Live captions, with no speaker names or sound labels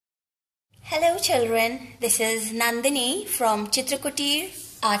Hello children, this is Nandini from Chitrakutir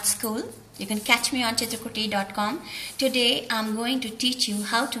Art School. You can catch me on chitrakutir.com. Today I'm going to teach you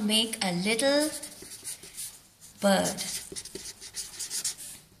how to make a little bird.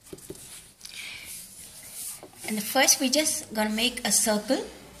 And first we're just going to make a circle.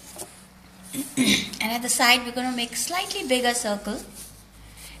 And at the side we're going to make a slightly bigger circle.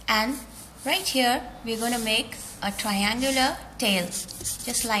 And right here we're going to make a triangular tail.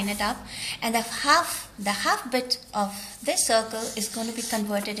 Just line it up, and the half bit of this circle is going to be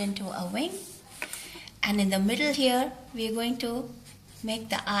converted into a wing, and in the middle here we are going to make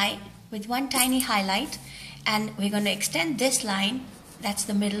the eye with one tiny highlight, and we're going to extend this line, that's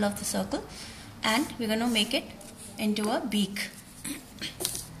the middle of the circle, and we're going to make it into a beak.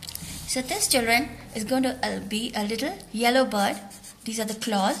 So this, children, is going to be a little yellow bird. These are the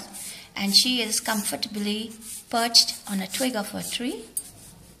claws, and she is comfortably perched on a twig of a tree,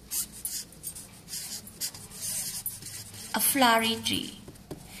 a flowery tree.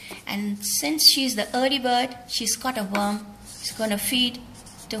 And since she's the early bird, she's got a worm. She's going to feed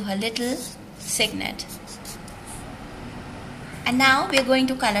to her little cygnet. And now we're going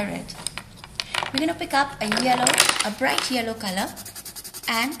to color it. We're going to pick up a bright yellow color,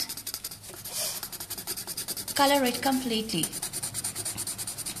 and color it completely.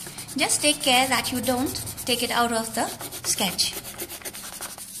 Just take care that you don't take it out of the sketch.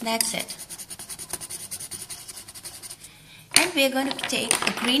 That's it. And we're going to take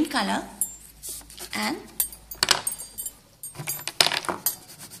a green color and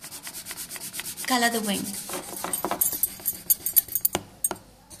color the wing.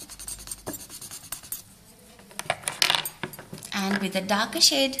 And with a darker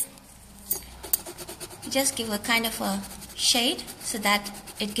shade, just give a kind of a shade so that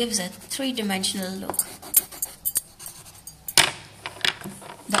it gives a three-dimensional look.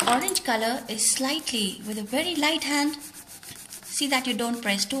 The orange color is slightly, with a very light hand, see that you don't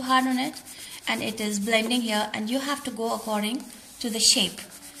press too hard on it, and it is blending here, and you have to go according to the shape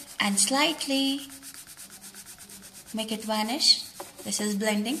and slightly make it vanish. This is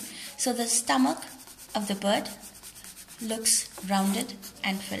blending, so the stomach of the bird looks rounded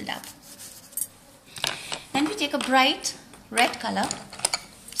and filled up. Then we take a bright red color,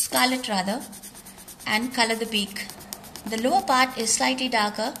 scarlet rather, and color the beak. The lower part is slightly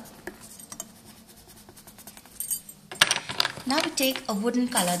darker. Now we take a wooden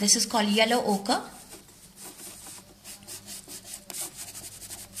color. This is called yellow ochre,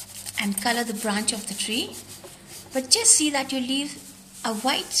 and color the branch of the tree. But just see that you leave a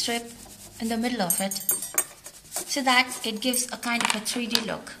white strip in the middle of it so that it gives a kind of a 3D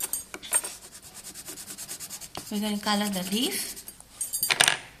look. We're going to color the leaf.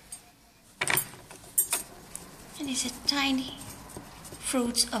 And these are tiny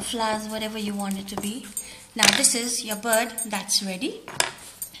fruits or flowers, whatever you want it to be. Now this is your bird that's ready.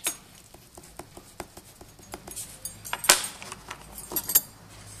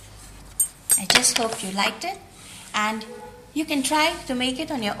 I just hope you liked it, and you can try to make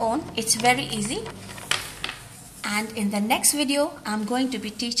it on your own. It's very easy. And in the next video, I'm going to be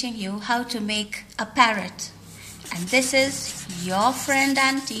teaching you how to make a parrot. And this is your friend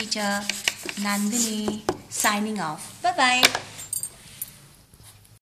and teacher, Nandini, signing off. Bye-bye.